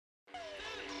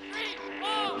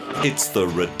It's the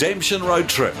Redemption Road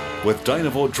Trip with Dana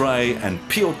Vaudrey and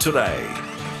Pio Takere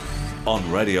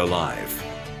on Radio Live.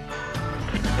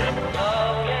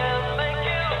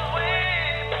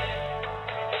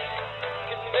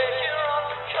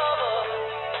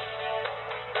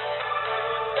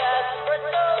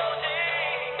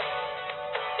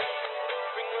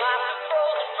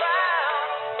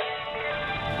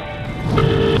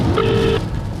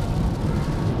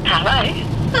 Hello.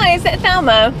 Hi, is that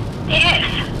Thelma?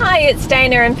 Yes. Hi, it's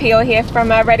Dana and Pio here from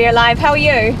Radio Live. How are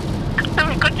you?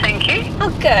 I'm good, thank you.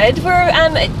 Oh, good. We're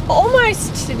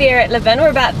almost there at Levin. We're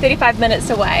about 35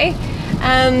 minutes away.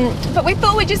 But we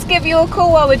thought we'd just give you a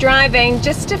call while we're driving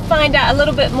just to find out a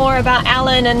little bit more about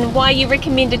Alan and why you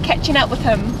recommended catching up with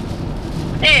him.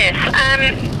 Yes.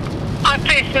 I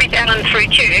first met Alan through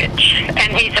church,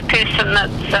 and he's a person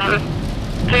that's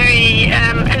very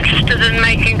interested in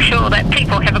making sure that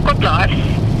people have a good life,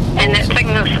 and that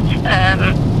things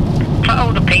for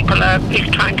older people he's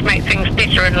trying to make things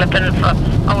better and living for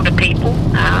older people.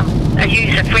 A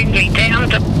user-friendly town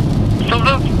to sort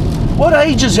of. What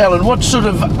age is Alan? What sort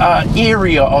of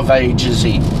area of age is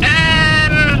he?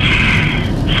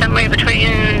 Somewhere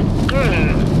between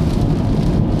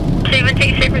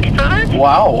 70, 75.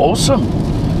 Wow, awesome.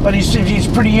 But he's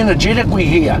pretty energetic, we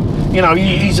hear. You know,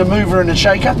 he's a mover and a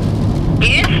shaker.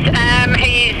 Yes,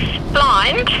 he's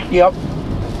blind. Yep.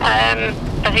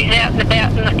 But he's out and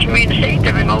about in the community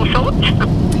doing all sorts.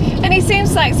 And he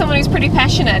seems like someone who's pretty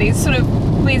passionate. He sort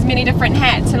of wears many different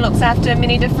hats and looks after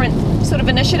many different sort of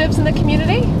initiatives in the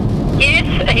community.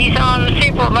 Yes, he's on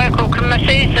several local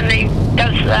committees, and he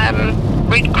does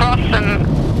Red Cross and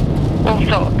all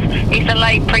sorts. He's a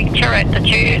lay preacher at the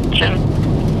church.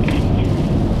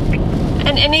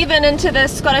 And even into the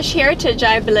Scottish heritage,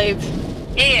 I believe.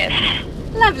 Yes.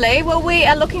 Lovely. Well, we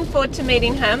are looking forward to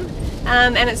meeting him.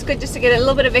 And it's good just to get a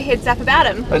little bit of a heads up about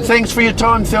him. And thanks for your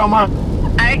time, Thelma.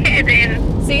 Okay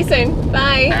then. See you soon.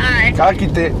 Bye. Bye. Ka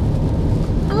kite.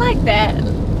 I like that.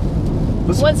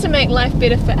 Wants to make life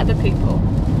better for other people.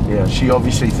 Yeah, she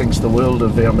obviously thinks the world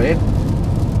of our man.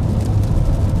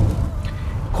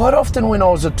 Quite often when I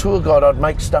was a tour guide, I'd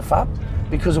make stuff up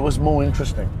because it was more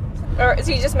interesting. Or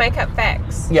so you just make up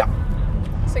facts? Yeah.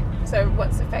 So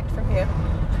what's the fact from here?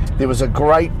 There was a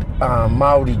great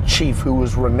Māori chief who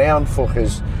was renowned for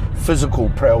his physical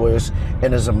prowess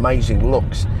and his amazing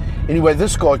looks. Anyway,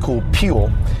 this guy called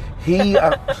Pio, he...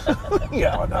 yeah,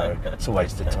 I know, it's a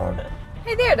waste of time.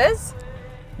 Hey, there it is.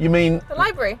 You mean... The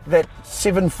library. That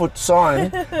 7-foot sign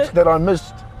that I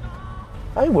missed.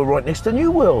 Hey, we're right next to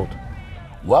New World.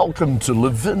 Welcome to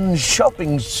Levin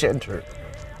Shopping Centre.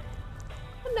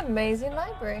 What an amazing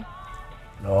library.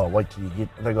 Oh, wait till you get...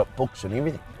 They got books and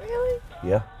everything. Really?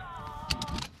 Yeah.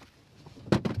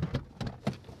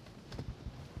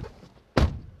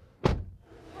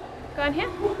 Go in here?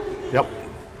 Yep.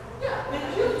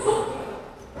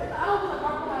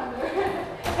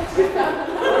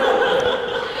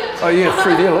 Oh yeah,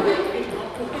 through there, look.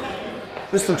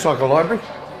 This looks like a library.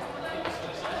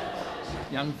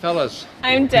 Young fellas.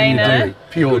 I'm Dana.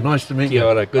 Pio, nice to meet you. Kia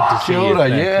ora, good to see Kia you. ora,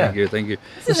 yeah. Thank you.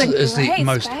 This is a the great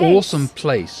most space. awesome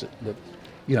place. That,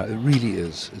 you know, it really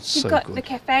is. It's You've so got good. the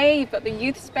cafe, you've got the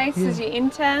youth space as you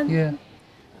enter. Yeah.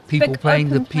 People Big playing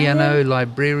the open piano, plan.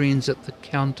 librarians at the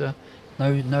counter.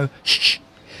 No, shh.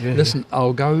 Yeah, Listen,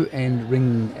 I'll go and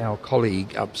ring our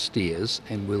colleague upstairs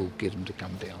and we'll get him to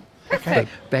come down.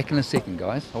 Perfect. But back in a second,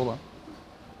 guys. Hold on.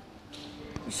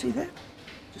 You see that?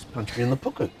 Just punch me in the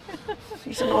puku.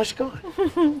 He's a nice guy.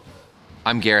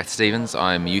 I'm Gareth Stevens.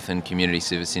 I'm Youth and Community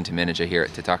Service Centre Manager here at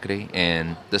Takere,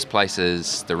 and this place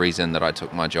is the reason that I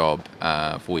took my job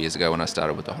 4 years ago when I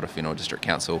started with the Horowhenua District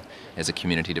Council as a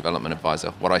Community Development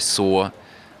Advisor. What I saw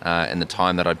in the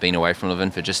time that I'd been away from Levin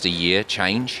for just a year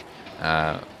change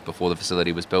before the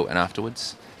facility was built and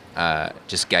afterwards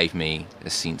just gave me a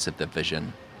sense of the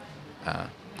vision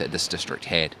that this district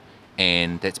had,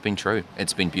 and that's been true.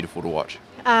 It's been beautiful to watch.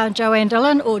 Joanne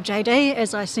Dillon, or JD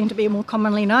as I seem to be more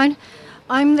commonly known.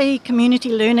 I'm the Community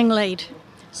Learning Lead.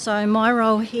 So my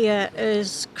role here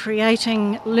is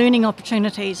creating learning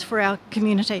opportunities for our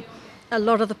community. A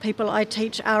lot of the people I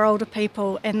teach are older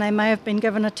people, and they may have been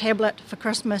given a tablet for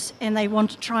Christmas and they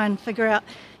want to try and figure out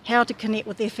how to connect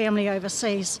with their family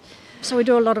overseas. So we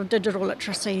do a lot of digital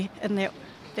literacy in that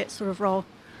sort of role.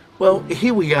 Well,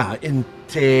 here we are in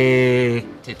Te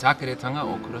takere tanga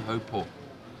o kura haupō.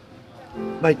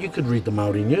 Mate, you could read the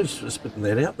Māori news for spitting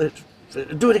that out.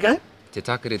 Do it again. Te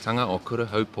takere tanga o kura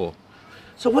haupō.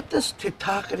 So what does te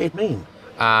takere mean?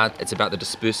 It's about the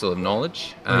dispersal of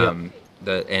knowledge.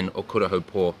 and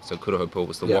okurahopo. So kurahopo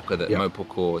was the waka that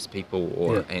Maupoko's people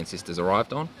or ancestors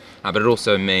arrived on. But it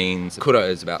also means kura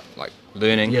is about like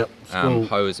learning,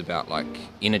 ho is about like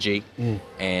energy,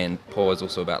 and po is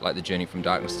also about like the journey from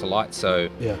darkness to light. So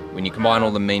when you combine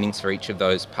all the meanings for each of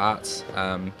those parts,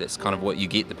 that's kind of what you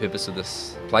get. The purpose of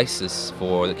this place is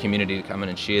for the community to come in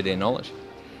and share their knowledge.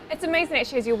 It's amazing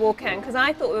actually as you walk in, because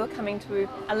I thought we were coming to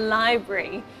a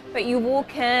library, but you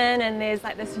walk in and there's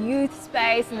like this youth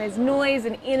space and there's noise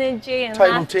and energy and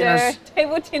laughter.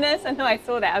 Table tennis. I know, I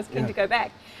saw that. I was keen to go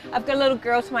back. I've got a little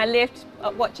girl to my left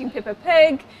watching Peppa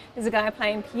Pig. There's a guy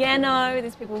playing piano.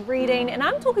 There's people reading, and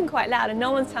I'm talking quite loud and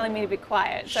no one's telling me to be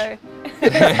quiet. So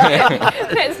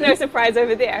that's no surprise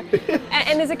over there.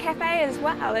 And there's a cafe as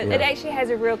well. It actually has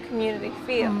a real community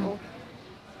feel.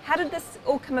 How did this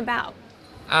all come about?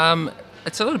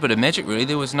 It's a little bit of magic, really.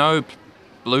 There was no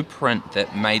blueprint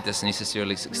that made this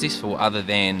necessarily successful other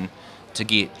than to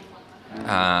get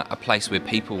a place where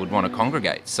people would want to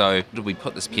congregate. So did we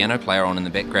put this piano player on in the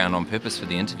background on purpose for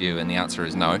the interview? And the answer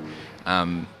is no.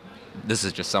 This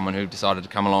is just someone who decided to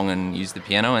come along and use the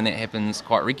piano, and that happens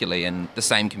quite regularly, and the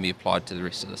same can be applied to the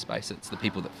rest of the space. It's the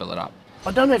people that fill it up.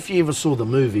 I don't know if you ever saw the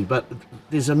movie, but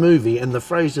there's a movie, and the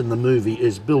phrase in the movie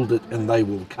is "build it and they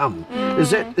will come." Is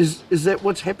that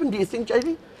what's happened? Do you think,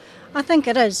 JD? I think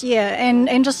it is, yeah.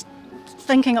 And just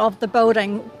thinking of the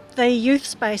building, the youth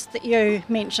space that you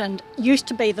mentioned used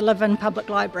to be the Levin Public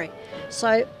Library.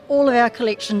 So all of our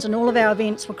collections and all of our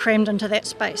events were crammed into that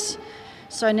space.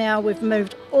 So now we've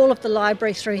moved all of the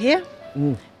library through here.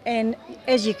 And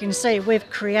as you can see, we've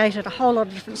created a whole lot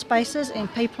of different spaces,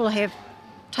 and people have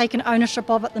taken ownership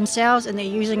of it themselves, and they're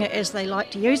using it as they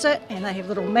like to use it, and they have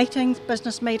little meetings,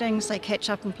 business meetings, they catch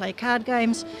up and play card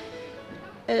games.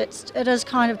 It is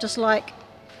kind of just like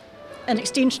an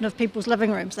extension of people's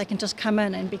living rooms. They can just come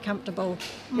in and be comfortable.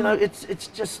 You know, it's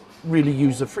just really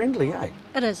user-friendly, eh?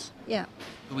 It is, yeah.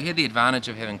 We had the advantage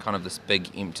of having kind of this big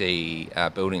empty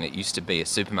building that used to be a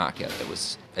supermarket that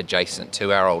was adjacent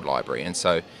to our old library, and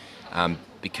so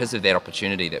because of that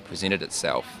opportunity that presented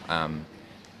itself,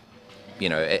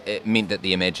 it meant that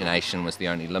the imagination was the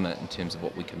only limit in terms of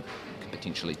what we could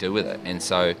potentially do with it. And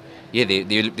so,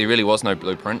 there really was no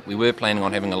blueprint. We were planning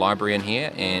on having a library in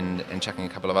here and chucking a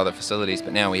couple of other facilities,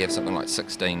 but now we have something like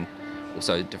 16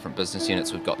 also different business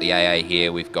units. We've got the AA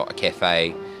here, we've got a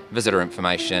cafe, visitor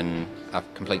information, a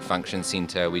complete function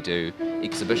centre. We do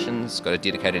exhibitions, got a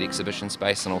dedicated exhibition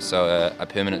space, and also a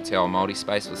permanent Te Ao Māori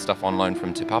space with stuff on loan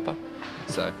from Te Papa.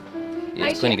 So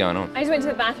there's plenty going on. I just went to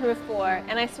the bathroom before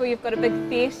and I saw you've got a big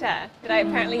theatre that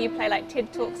apparently you play like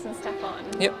TED Talks and stuff on.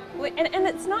 Yep. And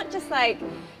it's not just like,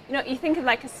 you think of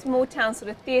like a small town sort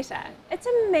of theatre. It's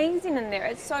amazing in there.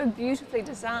 It's so beautifully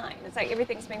designed. It's like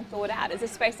everything's been thought out. It's a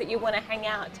space that you want to hang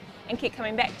out and keep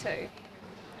coming back to.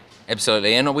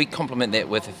 Absolutely, and we complement that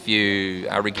with a few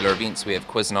regular events. We have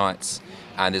quiz nights,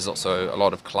 and there's also a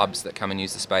lot of clubs that come and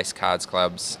use the space, cards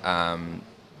clubs,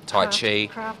 Tai Chi.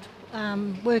 Craft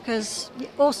workers,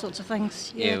 all sorts of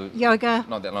things. Yoga.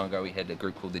 Not that long ago, we had a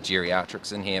group called the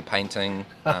Geriatrics in here painting.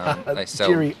 They sell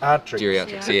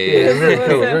Geriatrics. Yeah, very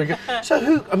cool, very good.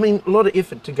 So a lot of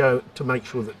effort to make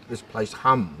sure that this place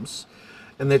hums,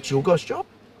 and that's your guys' job?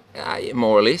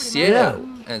 More or less, yeah.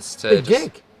 It's big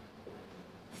gig.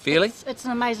 Fairly. It's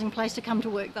an amazing place to come to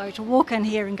work, though, to walk in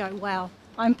here and go, wow,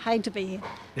 I'm paid to be here.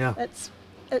 Yeah.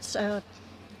 It's a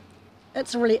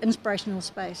really inspirational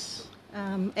space.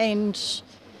 And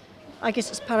I guess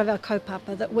it's part of our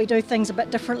kaupapa that we do things a bit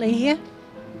differently here,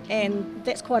 and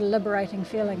that's quite a liberating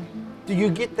feeling. Do you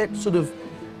get that sort of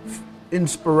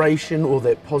inspiration or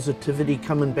that positivity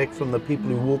coming back from the people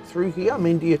who walk through here? I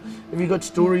mean, have you got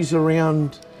stories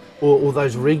around or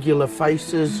those regular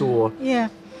faces or? Yeah,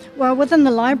 well, within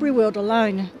the library world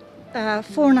alone,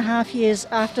 4.5 years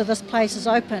after this place has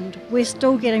opened, we're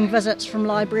still getting visits from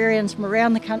librarians from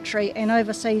around the country and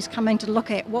overseas coming to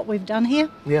look at what we've done here.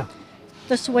 Yeah.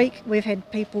 This week we've had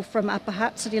people from Upper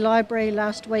Hutt City Library,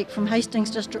 last week from Hastings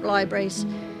District Libraries,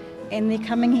 and they're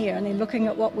coming here and they're looking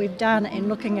at what we've done and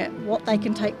looking at what they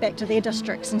can take back to their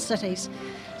districts and cities.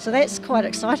 So that's quite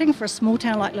exciting for a small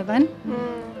town like Levin.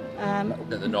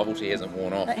 The novelty hasn't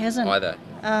worn off. It hasn't. Either.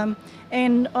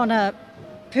 And on a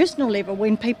personal level,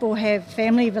 when people have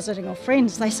family visiting or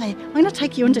friends, they say, I'm going to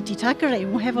take you into Te Takere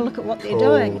and we'll have a look at what they're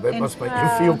doing. That must make you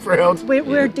feel proud.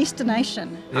 We're a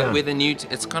destination. Yeah.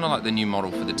 It's kind of like the new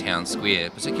model for the town square,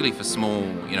 particularly for small,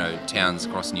 towns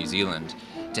across New Zealand,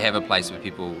 to have a place where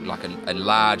people, like a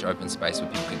large open space where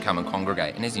people can come and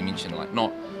congregate. And as you mentioned, like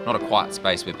not a quiet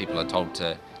space where people are told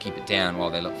to keep it down while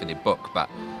they look for their book, but,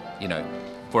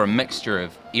 for a mixture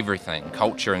of everything.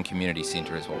 Culture and community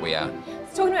centre is what we are.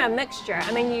 Talking about a mixture,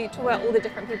 I mean, you talk about all the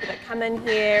different people that come in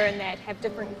here and that have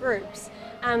different groups,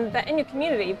 but in your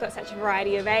community you've got such a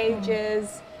variety of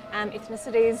ages,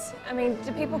 ethnicities. I mean,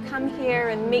 do people come here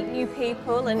and meet new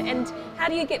people, and how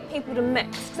do you get people to mix?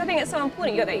 Because I think it's so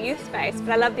important. You've got that youth space,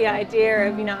 but I love the idea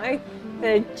of,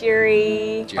 the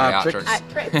geriatrics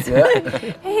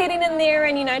heading in there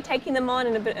and, taking them on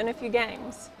in a few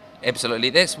games. Absolutely,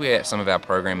 that's where some of our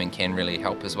programming can really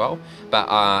help as well. But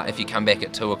if you come back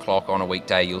at 2 o'clock on a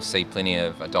weekday, you'll see plenty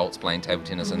of adults playing table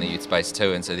tennis in the youth space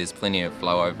too, and so there's plenty of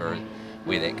flow over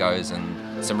where that goes,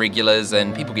 and some regulars,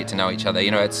 and people get to know each other.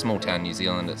 It's small town New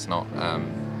Zealand. It's not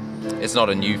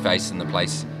a new face in the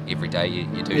place every day. You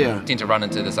do tend to run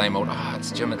into the same old,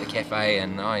 it's Jim at the cafe,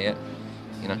 and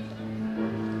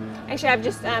Actually, I've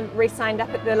just re-signed up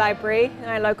at the library,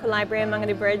 our local library in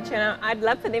Mangere Bridge, and I'd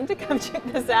love for them to come check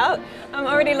this out. I'm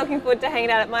already looking forward to hanging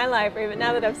out at my library, but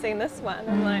now that I've seen this one,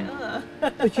 I'm like,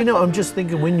 But I'm just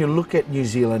thinking, when you look at New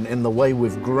Zealand and the way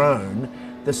we've grown,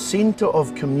 the centre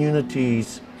of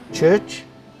communities, church,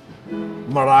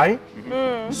 marae,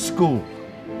 school,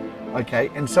 okay,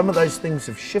 and some of those things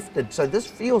have shifted. So this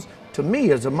feels, to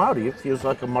me as a Māori, it feels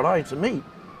like a marae to me.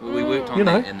 We worked on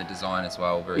that in the design as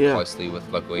well, very closely with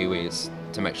local iwis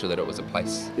to make sure that it was a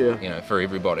place, for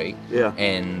everybody. Yeah.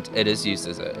 And it is used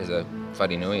as a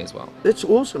wharenui as well. That's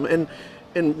awesome,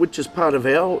 and which is part of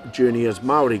our journey as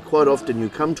Māori. Quite often you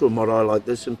come to a marae like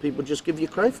this and people just give you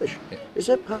crayfish. Yeah. Is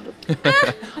that part of it?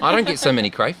 I don't get so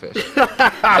many crayfish.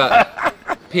 But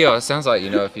Pio, it sounds like you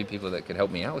know a few people that could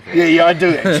help me out with it. Yeah, I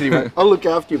do actually, mate. I'll look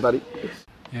after you, buddy.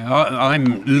 Yeah,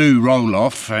 I'm Lou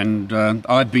Roloff, and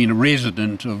I've been a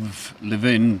resident of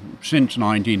Levin since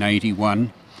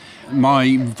 1981.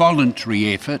 My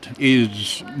voluntary effort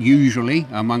is usually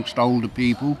amongst older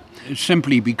people,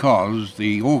 simply because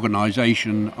the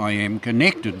organisation I am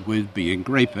connected with, being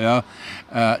Grey Power,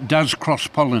 does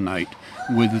cross-pollinate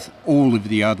with all of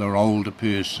the other older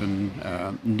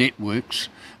person networks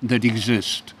that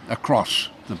exist across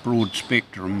the broad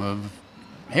spectrum of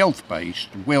health-based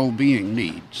well-being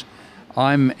needs.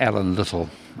 I'm Alan Little,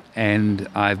 and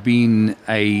I've been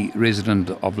a resident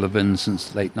of Levin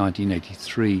since late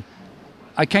 1983.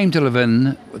 I came to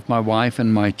Levin with my wife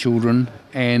and my children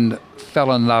and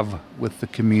fell in love with the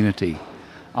community.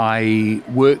 I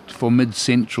worked for Mid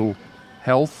Central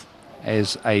Health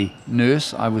as a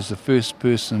nurse. I was the first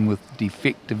person with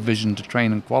defective vision to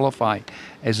train and qualify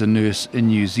as a nurse in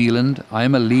New Zealand. I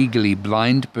am a legally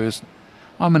blind person.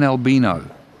 I'm an albino.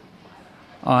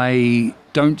 I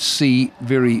don't see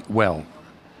very well.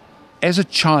 As a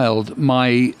child,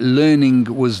 my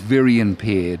learning was very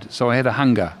impaired, so I had a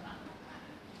hunger.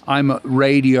 I'm a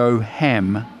radio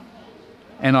ham,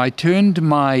 and I turned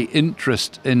my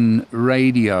interest in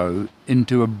radio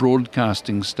into a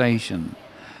broadcasting station,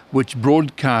 which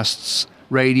broadcasts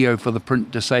radio for the print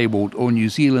disabled, or New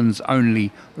Zealand's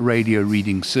only radio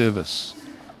reading service.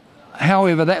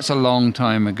 However, that's a long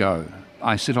time ago.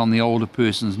 I sit on the Older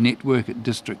Persons Network at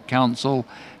District Council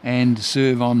and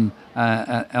serve on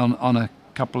a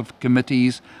couple of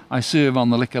committees. I serve on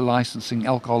the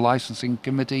Alcohol Licensing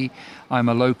Committee. I'm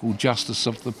a local Justice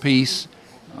of the Peace.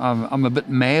 I'm a bit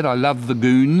mad. I love the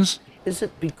goons. Is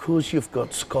it because you've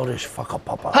got Scottish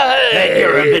whakapapa? Hey,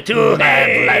 you're a bit too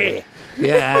mad, laddie.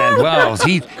 Yeah, well,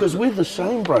 because we're the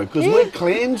same, bro. Because we're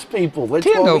clans people. That's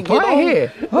why we get on.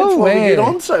 That's why we get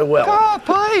on so well.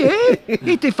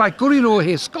 He te whai kuriro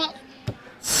he Scott.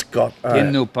 Scott.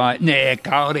 Tēnō pai. Nē,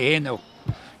 kaore he no.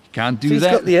 You can't do that.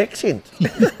 He's got the accent.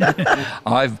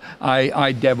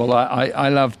 I dabble. I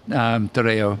love te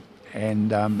reo,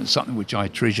 and something which I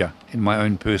treasure in my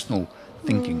own personal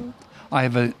thinking. I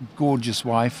have a gorgeous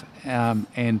wife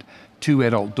and 2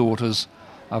 adult daughters.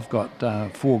 I've got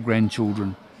 4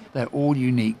 grandchildren. They're all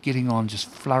unique, getting on, just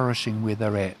flourishing where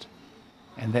they're at.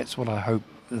 And that's what I hope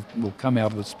will come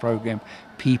out of this program.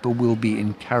 People will be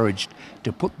encouraged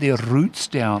to put their roots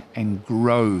down and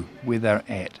grow where they're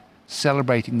at,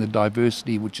 celebrating the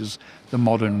diversity which is the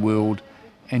modern world,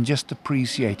 and just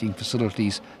appreciating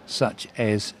facilities such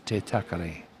as Te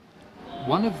Takere.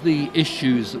 One of the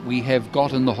issues that we have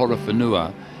got in the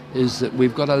Horowhenua is that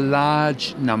we've got a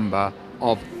large number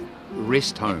of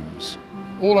rest homes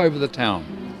all over the town.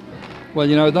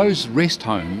 Well, those rest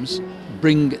homes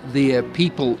bring their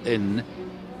people in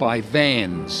by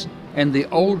vans, and the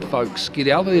old folks get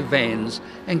out of their vans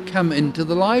and come into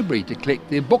the library to collect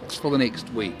their books for the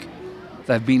next week.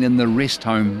 They've been in the rest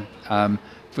home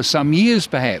for some years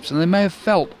perhaps, and they may have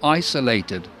felt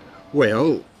isolated.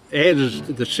 Well, as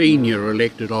the senior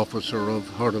elected officer of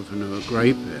Horowhenua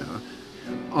Grey Power,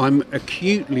 I'm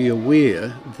acutely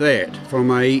aware that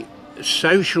from a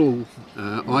social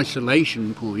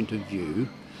isolation point of view,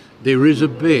 there is a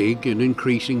big and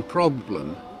increasing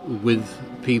problem with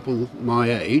people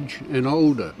my age and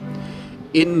older,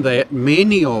 in that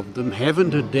many of them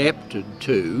haven't adapted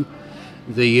to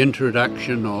the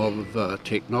introduction of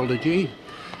technology.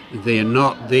 They're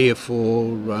not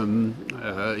therefore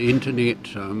internet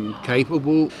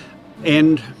capable,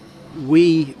 and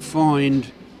we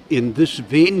find in this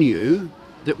venue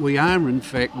that we are in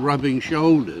fact rubbing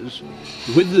shoulders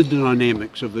with the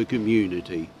dynamics of a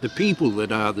community, the people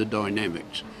that are the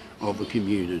dynamics of a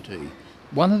community.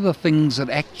 One of the things that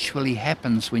actually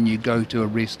happens when you go to a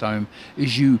rest home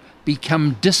is you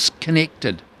become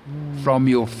disconnected from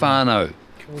your whānau,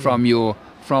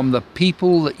 from the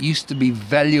people that used to be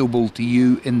valuable to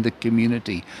you in the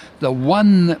community. The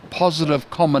one positive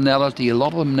commonality a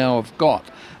lot of them now have got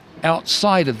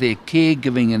outside of their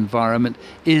caregiving environment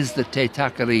is the Te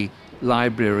Takere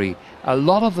library. A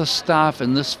lot of the staff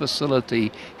in this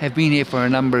facility have been here for a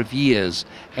number of years,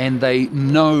 and they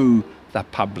know the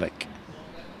public.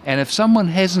 And if someone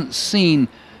hasn't seen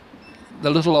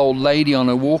the little old lady on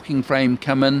a walking frame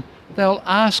come in, they'll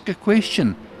ask a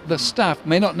question. The staff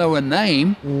may not know a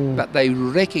name, but they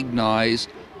recognise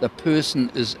the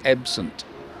person is absent.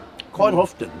 Quite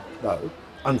often, though,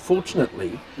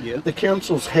 unfortunately, the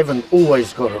councils haven't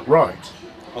always got it right.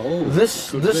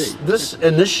 This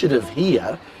initiative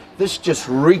here, this just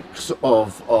reeks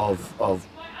of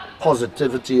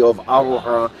positivity, of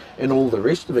aroha and all the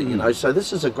rest of it, you know. So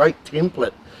this is a great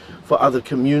template for other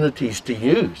communities to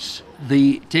use.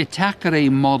 The Te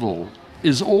Takere model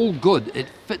is all good. It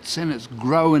fits and it's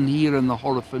growing here in the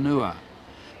Horowhenua.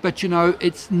 But you know,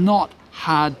 it's not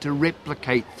hard to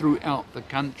replicate throughout the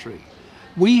country.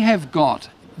 We have got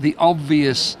the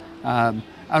obvious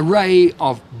array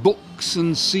of books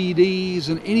and CDs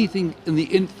and anything in the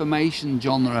information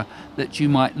genre that you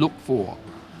might look for.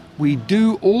 We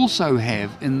do also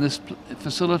have in this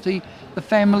facility the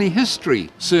family history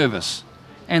service,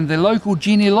 and the local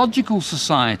genealogical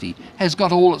society has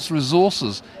got all its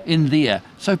resources in there.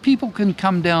 So people can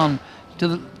come down to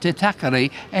the Te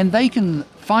Takere and they can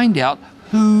find out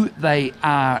who they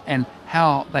are and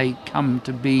how they come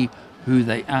to be who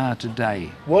they are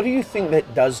today. What do you think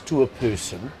that does to a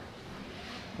person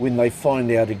when they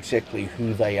find out exactly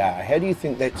who they are? How do you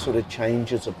think that sort of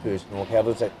changes a person, or how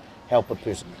does that help a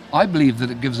person? I believe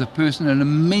that it gives a person an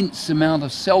immense amount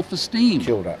of self-esteem.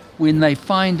 Kia ora. When they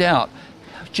find out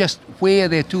just where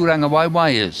their tūranga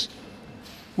waiwai is.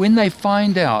 When they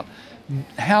find out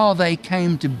how they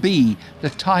came to be the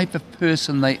type of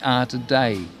person they are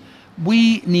today.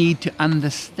 We need to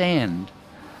understand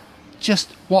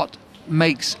just what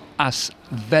makes us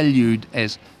valued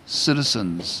as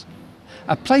citizens.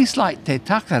 A place like Te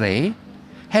Takere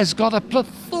has got a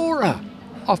plethora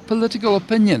of political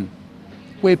opinion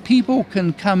where people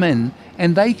can come in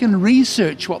and they can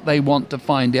research what they want to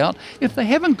find out. If they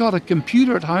haven't got a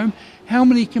computer at home, how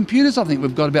many computers? I think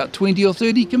we've got about 20 or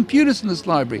 30 computers in this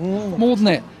library, more than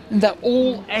that. And they're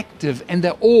all active and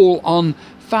they're all on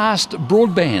fast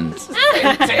broadband.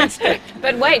 Fantastic.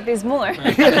 But wait, there's more.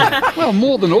 Well,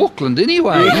 more than Auckland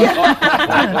anyway.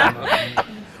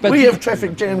 But we have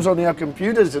traffic jams on our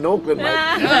computers in Auckland,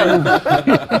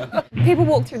 mate. People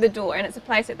walk through the door and it's a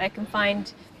place that they can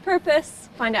find purpose,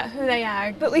 find out who they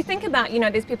are. But we think about,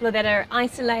 there's people that are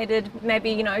isolated,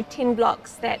 maybe, 10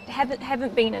 blocks that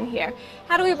haven't been in here.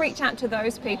 How do we reach out to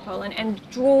those people and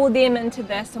draw them into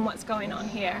this and what's going on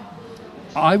here?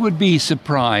 I would be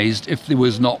surprised if there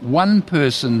was not one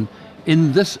person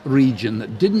in this region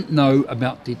that didn't know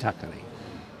about Te Takere.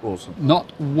 Awesome.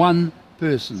 Not one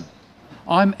person.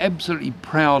 I'm absolutely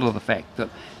proud of the fact that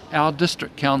our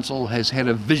district council has had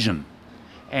a vision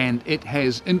and it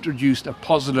has introduced a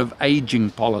positive ageing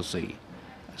policy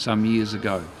some years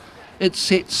ago. It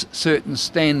sets certain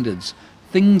standards,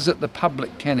 things that the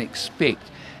public can expect,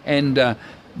 and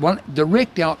one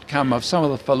direct outcome of some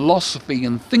of the philosophy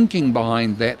and thinking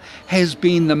behind that has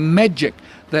been the magic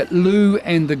that Lou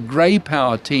and the Grey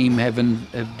Power team have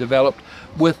developed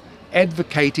with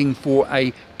advocating for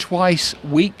a twice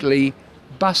weekly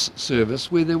bus service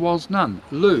where there was none.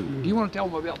 Lou, do you want to tell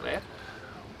them about that?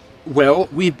 Well,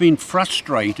 we've been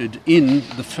frustrated in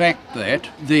the fact that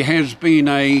there has been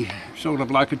a sort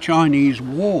of like a Chinese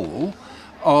wall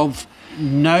of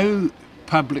no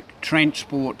public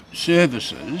transport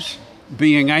services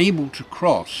being able to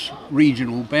cross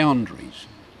regional boundaries.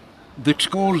 That's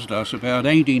caused us about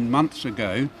 18 months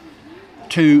ago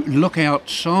to look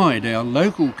outside our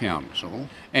local council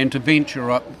and to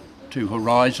venture up to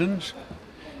Horizons,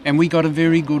 and we got a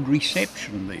very good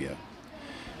reception there.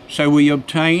 So we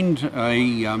obtained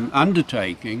a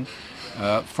undertaking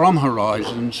from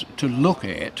Horizons to look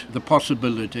at the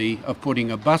possibility of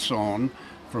putting a bus on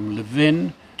from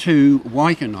Levin to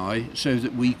Waikanae so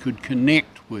that we could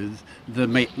connect with the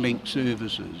Metlink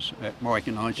services at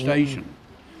Waikanae Station.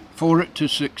 For it to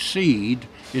succeed,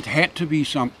 it had to be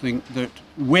something that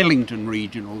Wellington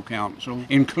Regional Council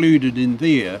included in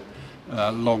their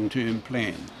long-term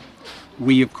plan.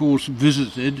 We, of course,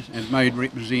 visited and made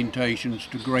representations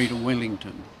to Greater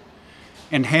Wellington.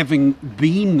 And having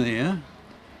been there,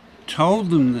 told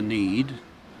them the need,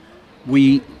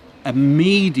 we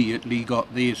immediately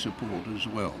got their support as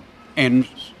well. And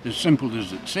as simple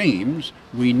as it seems,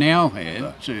 we now have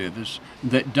a service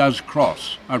that does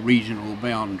cross a regional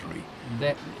boundary.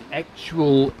 That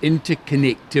actual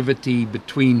interconnectivity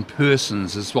between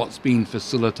persons is what's been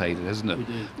facilitated, isn't it?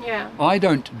 Yeah. I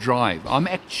don't drive. I'm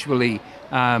actually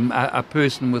a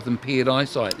person with impaired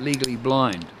eyesight, legally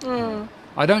blind.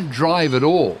 I don't drive at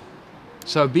all.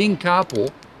 So being carpool,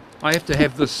 I have to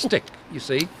have this stick, you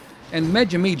see. And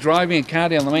imagine me driving a car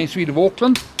down the main street of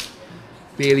Auckland,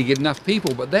 barely get enough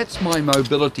people, but that's my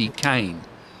mobility cane.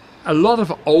 A lot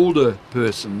of older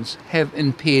persons have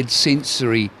impaired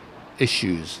sensory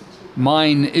issues.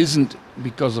 Mine isn't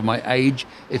because of my age,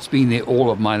 it's been there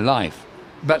all of my life.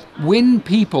 But when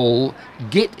people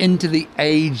get into the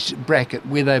age bracket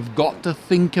where they've got to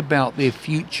think about their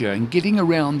future and getting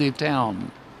around their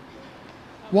town,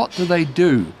 what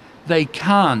do? They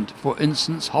can't, for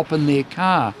instance, hop in their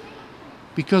car,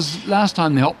 because last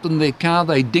time they hopped in their car,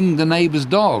 they dinged the neighbour's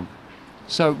dog.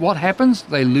 So what happens?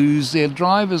 They lose their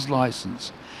driver's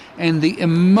licence. And the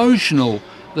emotional,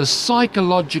 the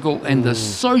psychological and the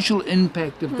social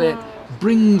impact of that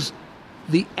brings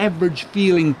the average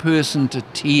feeling person to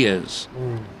tears.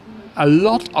 A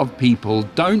lot of people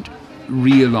don't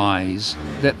realise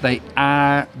that they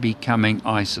are becoming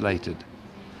isolated.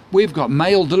 We've got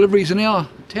mail deliveries in our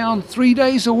town 3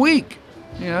 days a week.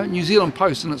 You know, New Zealand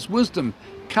Post in its wisdom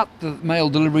cut the mail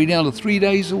delivery down to 3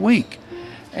 days a week.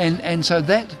 And so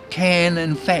that can,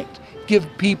 in fact, give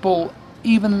people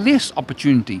even less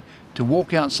opportunity to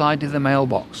walk outside to the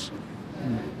mailbox.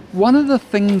 One of the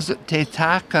things that Te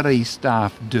Takere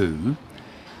staff do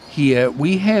here,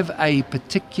 we have a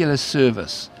particular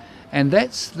service, and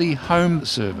that's the home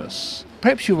service.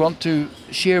 Perhaps you want to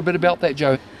share a bit about that,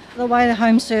 Joe. The way the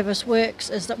home service works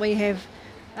is that we have,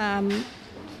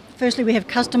 firstly we have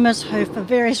customers who for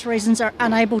various reasons are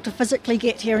unable to physically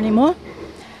get here anymore,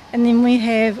 and then we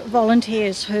have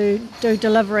volunteers who do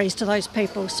deliveries to those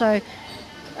people. So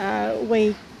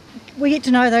we get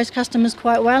to know those customers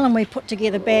quite well, and we put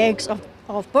together bags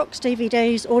of books,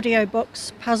 DVDs, audio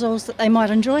books, puzzles that they might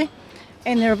enjoy,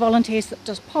 and there are volunteers that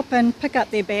just pop in, pick up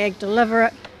their bag, deliver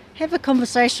it, have a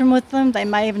conversation with them. They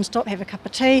may even stop, have a cup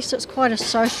of tea. So it's quite a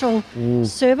social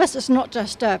service. It's not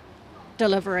just a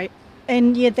delivery.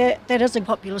 And yeah, that is a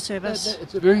popular service.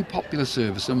 It's a very popular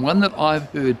service, and one that I've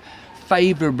heard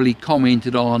favourably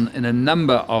commented on in a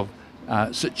number of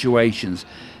situations.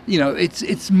 You know,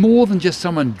 it's more than just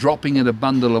someone dropping in a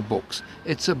bundle of books.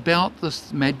 It's about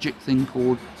this magic thing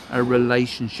called a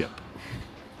relationship.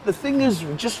 The thing is,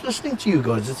 just listening to you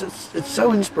guys, it's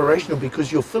so inspirational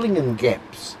because you're filling in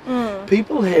gaps.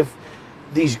 People have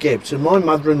these gaps, and my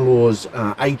mother-in-law's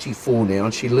 84 now,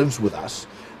 and she lives with us.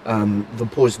 The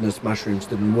poisonous mushrooms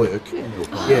didn't work.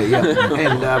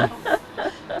 And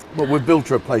well, we built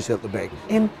her a place out the back,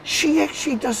 and she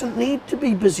actually doesn't need to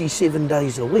be busy 7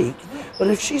 days a week. But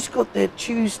if she's got that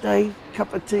Tuesday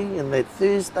cup of tea and that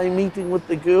Thursday meeting with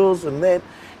the girls and that,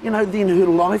 you know, then her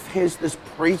life has this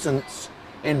presence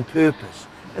and purpose.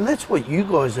 And that's what you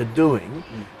guys are doing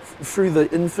through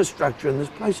the infrastructure in this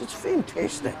place. It's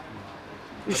fantastic.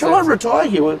 Shall I retire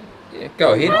here? Yeah,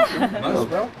 go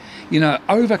ahead. You know,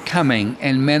 overcoming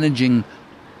and managing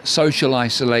social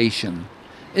isolation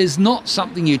is not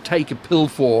something you take a pill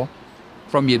for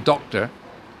from your doctor.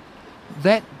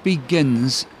 That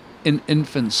begins in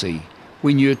infancy,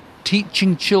 when you're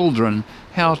teaching children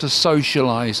how to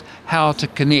socialise, how to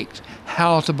connect,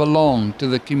 how to belong to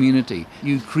the community.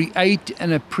 You create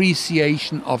an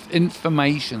appreciation of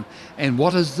information. And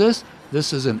what is this?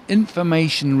 This is an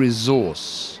information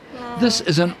resource. This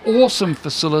is an awesome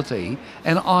facility,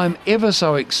 and I'm ever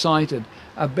so excited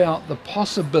about the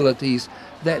possibilities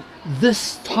that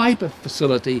this type of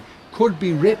facility could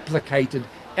be replicated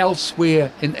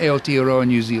elsewhere in Aotearoa,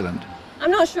 New Zealand. I'm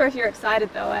not sure if you're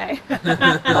excited though, eh?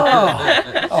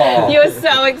 You're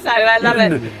so excited. I love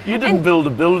it. You didn't build a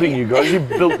building, you guys. You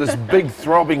built this big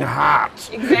throbbing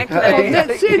heart. Exactly. Well,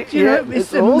 that's it, you know,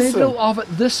 it's the awesome. middle of it.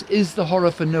 This is the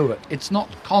Hora Whenua. It's not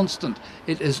constant.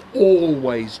 It is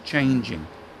always changing.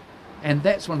 And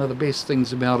that's one of the best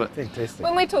things about it. Fantastic.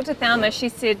 When we talked to Thelma, she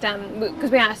said,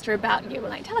 because we asked her about you, we're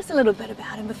like, tell us a little bit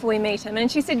about him before we meet him.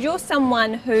 And she said, you're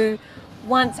someone who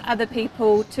wants other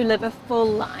people to live a full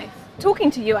life.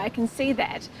 Talking to you, I can see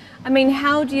that. I mean,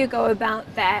 how do you go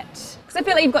about that? Because I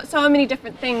feel like you've got so many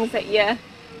different things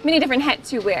many different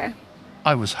hats you wear.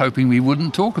 I was hoping we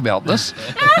wouldn't talk about this.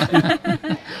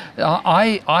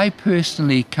 I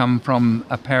personally come from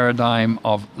a paradigm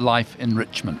of life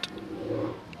enrichment.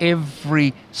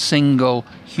 Every single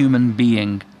human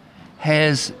being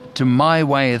has, to my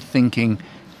way of thinking,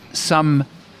 some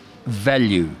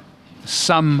value,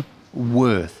 some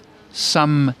worth,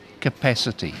 some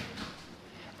capacity.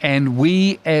 And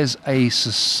we as a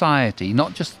society,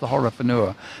 not just the hora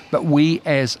whenua, but we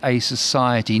as a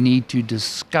society need to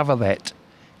discover that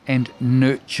and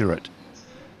nurture it.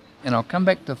 And I'll come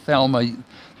back to Thelma,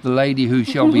 the lady who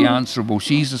shall be answerable.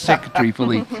 She's the secretary for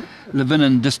the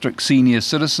Levin District Senior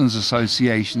Citizens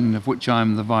Association, of which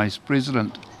I'm the vice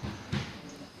president.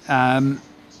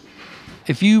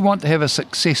 If you want to have a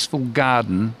successful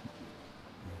garden,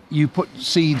 you put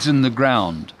seeds in the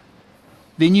ground.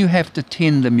 Then you have to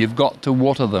tend them, you've got to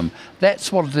water them.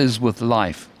 That's what it is with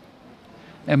life.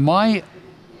 And my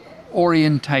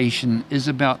orientation is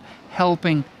about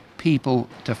helping people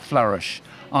to flourish.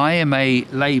 I am a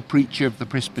lay preacher of the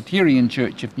Presbyterian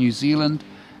Church of New Zealand,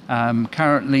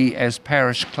 currently as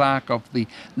parish clerk of the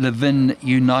Levin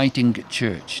Uniting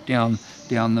Church down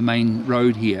the main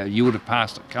road here. You would have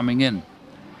passed it coming in.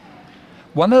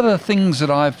 One of the things that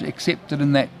I've accepted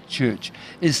in that church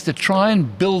is to try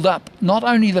and build up not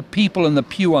only the people in the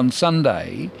pew on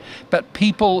Sunday, but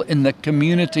people in the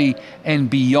community and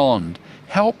beyond.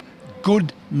 Help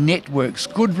good networks,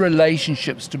 good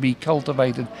relationships to be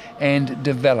cultivated and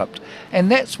developed. And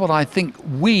that's what I think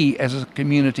we as a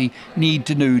community need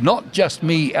to do. Not just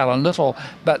me, Alan Little,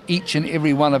 but each and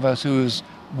every one of us who is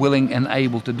willing and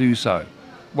able to do so.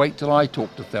 Wait till I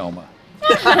talk to Thelma.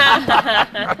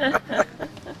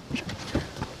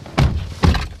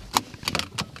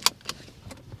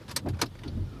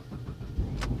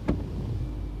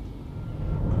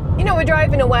 You know, we're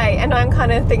driving away and I'm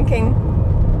kind of thinking,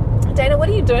 Dana, what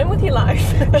are you doing with your life?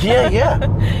 Yeah.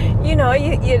 You know,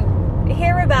 you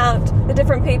hear about the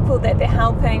different people that they're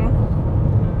helping.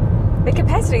 The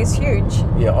capacity is huge.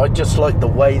 Yeah, I just like the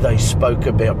way they spoke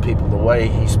about people, the way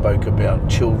he spoke about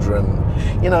children,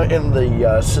 you know, and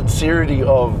the sincerity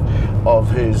of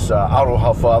his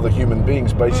aroha for other human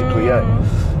beings, basically.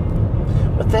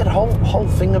 But that whole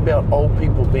thing about old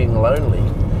people being lonely,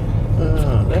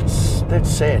 that's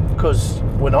sad, because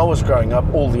when I was growing up,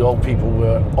 all the old people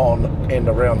were on and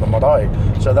around the marae,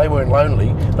 so they weren't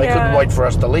lonely. They couldn't wait for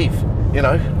us to leave, you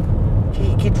know.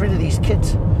 Get rid of these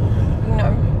kids. You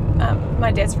know,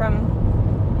 my dad's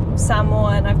from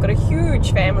Samoa and I've got a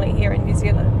huge family here in New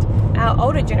Zealand. Our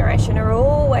older generation are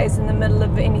always in the middle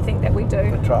of anything that we do.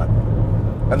 That's right.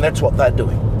 And that's what they're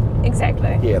doing.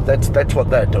 Exactly. Yeah, that's what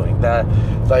they're doing.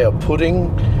 They are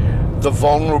putting the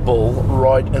vulnerable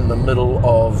right in the middle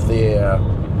of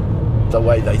the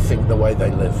way they think, the way they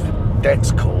live.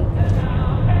 That's cool.